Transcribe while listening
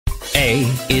A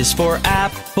is for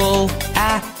apple,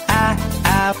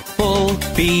 apple.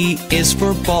 B is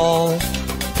for ball,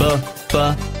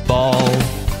 ball.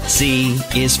 C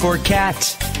is for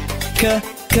cat,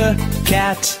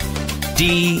 cat.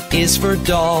 D is for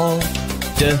doll,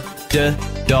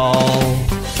 doll.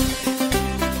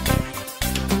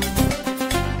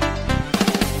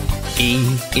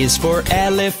 E is for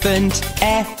elephant,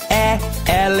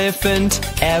 elephant.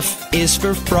 F is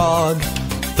for frog,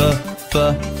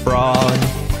 frog.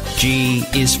 G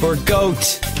is for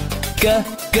goat,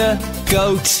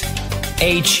 goat.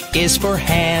 H is for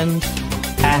hand,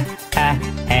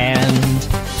 hand.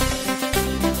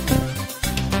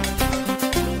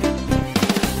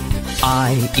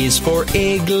 I is for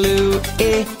igloo,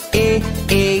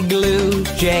 igloo.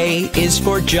 J is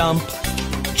for jump,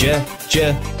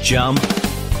 jump.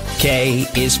 K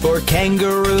is for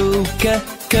kangaroo,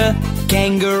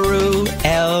 kangaroo.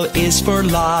 L is for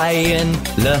lion,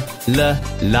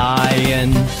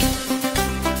 lion.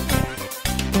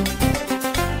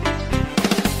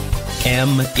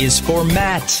 M is for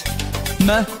mat,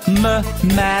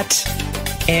 mat.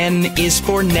 N is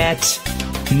for net,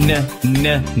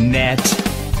 net.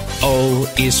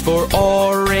 O is for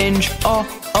orange,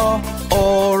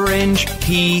 orange.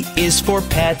 P is for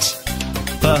pet,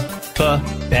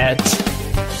 pet.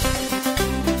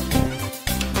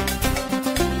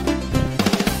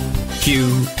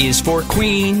 Q is for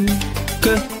queen,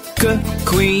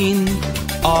 queen.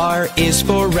 R is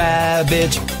for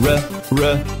rabbit,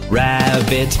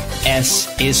 rabbit. S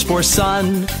is for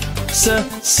sun,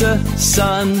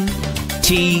 sun.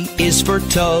 T is for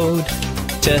toad,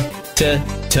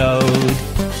 toad.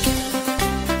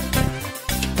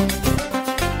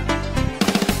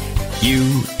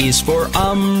 U is for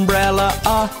umbrella,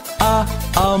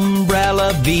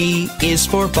 umbrella. V is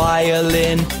for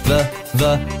violin,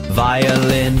 the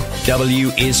violin.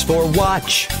 W is for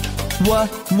watch,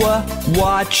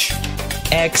 watch.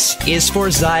 X is for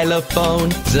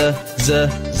xylophone,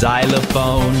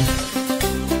 xylophone.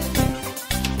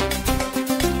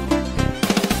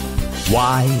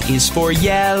 Y is for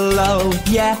yellow,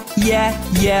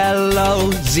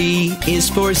 yellow. Z is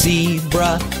for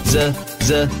zebra,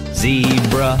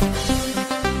 zebra.